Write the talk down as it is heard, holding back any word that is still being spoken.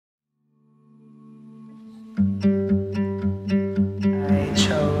I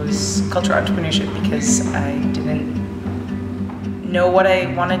chose cultural entrepreneurship because I didn't know what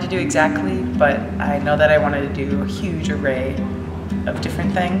I wanted to do exactly, but I know that I wanted to do a huge array of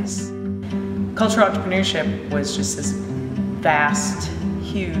different things. Cultural entrepreneurship was just this vast,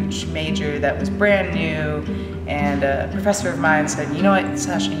 huge major that was brand new, and a professor of mine said, you know what,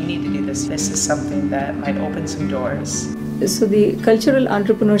 Sasha, you need to do this. This is something that might open some doors. So the Cultural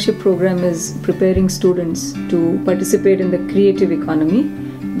Entrepreneurship program is preparing students to participate in the creative economy,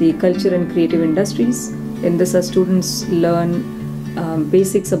 the culture and creative industries. In this, our students learn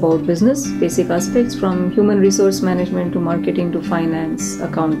basics about business, basic aspects from human resource management to marketing to finance,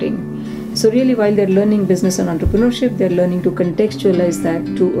 accounting. So really, while they're learning business and entrepreneurship, they're learning to contextualize that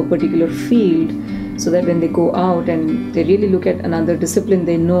to a particular field so that when they go out and they really look at another discipline,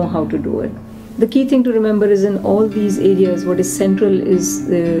 they know how to do it. The key thing to remember is in all these areas, what is central is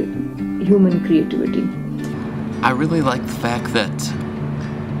the human creativity. I really like the fact that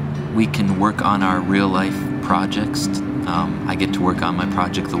we can work on our real life projects. I get to work on my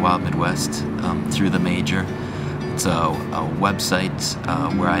project, The Wild Midwest, through the major. It's a website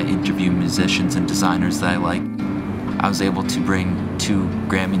where I interview musicians and designers that I like. I was able to bring 2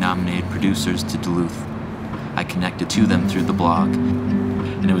 Grammy-nominated producers to Duluth. I connected to them through the blog.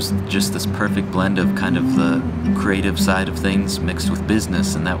 And it was just this perfect blend of kind of the creative side of things mixed with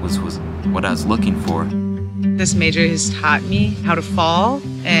business, and that was what I was looking for. This major has taught me how to fall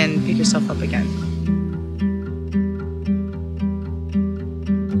and pick yourself up again.